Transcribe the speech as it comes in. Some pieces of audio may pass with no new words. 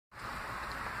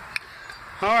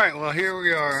Alright, well here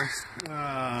we are.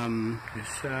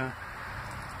 It's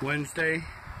Wednesday,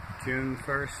 June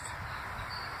 1st.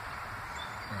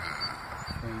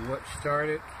 From what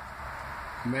started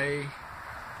May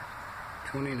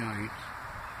 29th,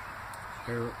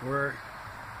 there were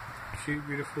two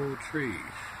beautiful trees,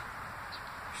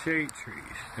 shade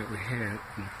trees that we had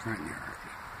in the front yard.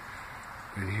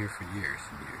 Been here for years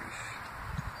and years.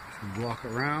 As we walk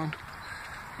around,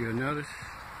 you'll notice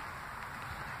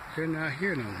they're not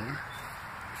here no more.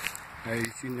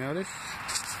 As you notice,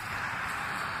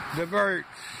 the birds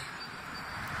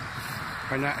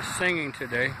are not singing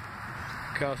today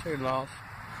because they lost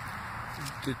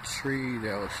the tree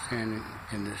that was standing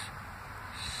in this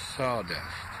sawdust.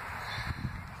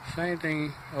 Same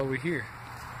thing over here.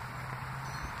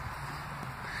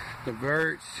 The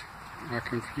birds are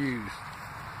confused.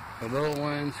 The little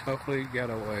ones hopefully got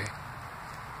away.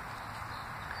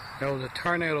 There was a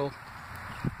tornado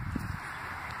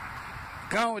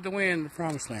gone with the wind in the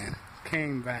promised land,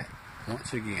 came back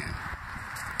once again.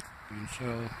 And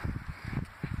so,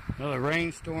 another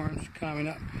rainstorm's coming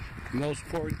up. The most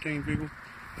important thing, people,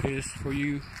 is for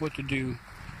you what to do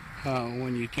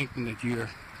when you're thinking that you're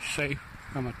safe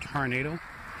from a tornado,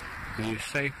 and you're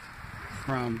safe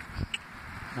from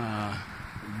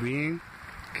being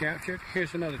captured.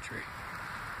 Here's another tree.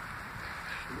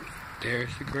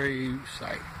 There's the grave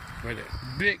site where that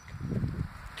big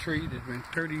tree that's been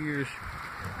 30 years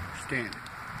standing.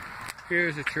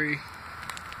 Here's a tree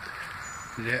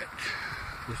that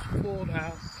was pulled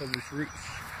out of its roots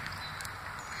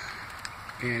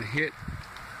and hit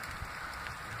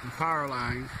the power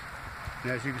lines.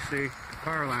 And as you can see, the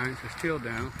power lines are still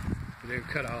down. They were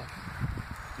cut off.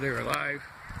 They were live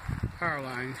power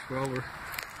lines for over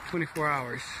 24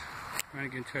 hours, trying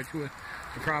to get in touch with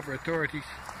the proper authorities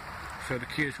so the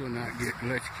kids will not get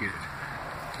electrocuted.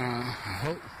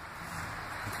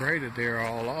 I pray that they're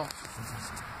all off.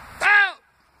 Oh!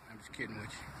 I'm just kidding with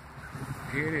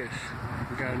you. Here it is.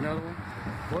 We got another one.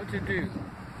 What to do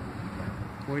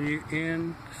when you're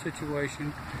in the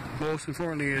situation. Most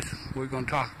importantly is we're going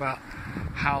to talk about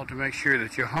how to make sure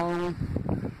that your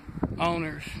home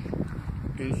owner's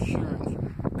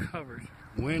insurance covers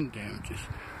wind damages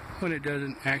when it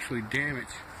doesn't actually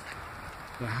damage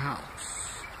the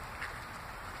house,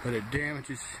 but it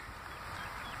damages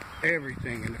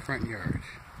everything in the front yard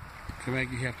to make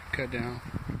you have to cut down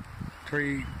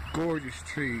 3 gorgeous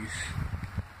trees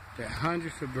that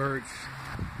hundreds of birds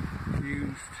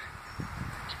used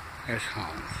as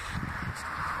homes.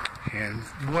 And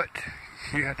what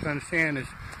you have to understand is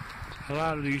a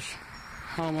lot of these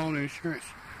homeowner insurance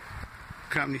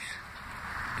companies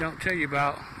don't tell you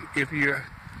about if you're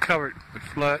covered with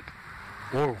flood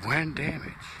or wind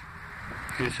damage.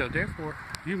 And so therefore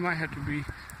you might have to be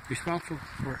responsible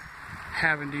for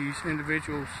having these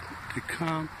individuals to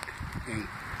come and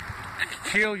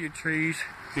kill your trees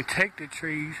and take the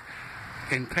trees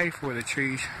and pay for the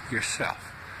trees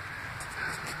yourself.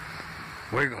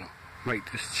 We're going to make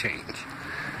this change.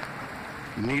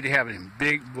 You need to have it in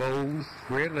big, bold,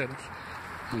 red letters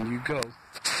when you go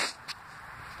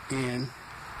and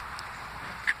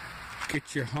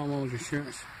get your homeowner's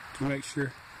insurance to make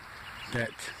sure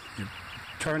that your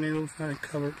tornado's not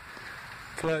covered,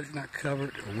 flood's not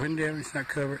covered, or wind damage is not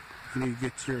covered. You need to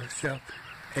get yourself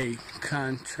a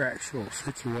contractual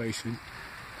situation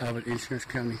of an insurance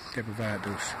company that provide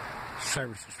those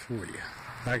services for you,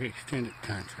 like extended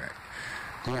contract,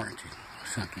 warranty, or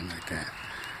something like that.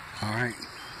 Alright?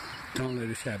 Don't let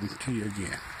this happen to you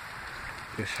again.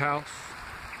 This house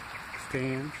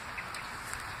stands,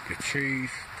 the trees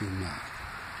do not.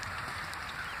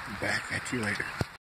 Back at you later.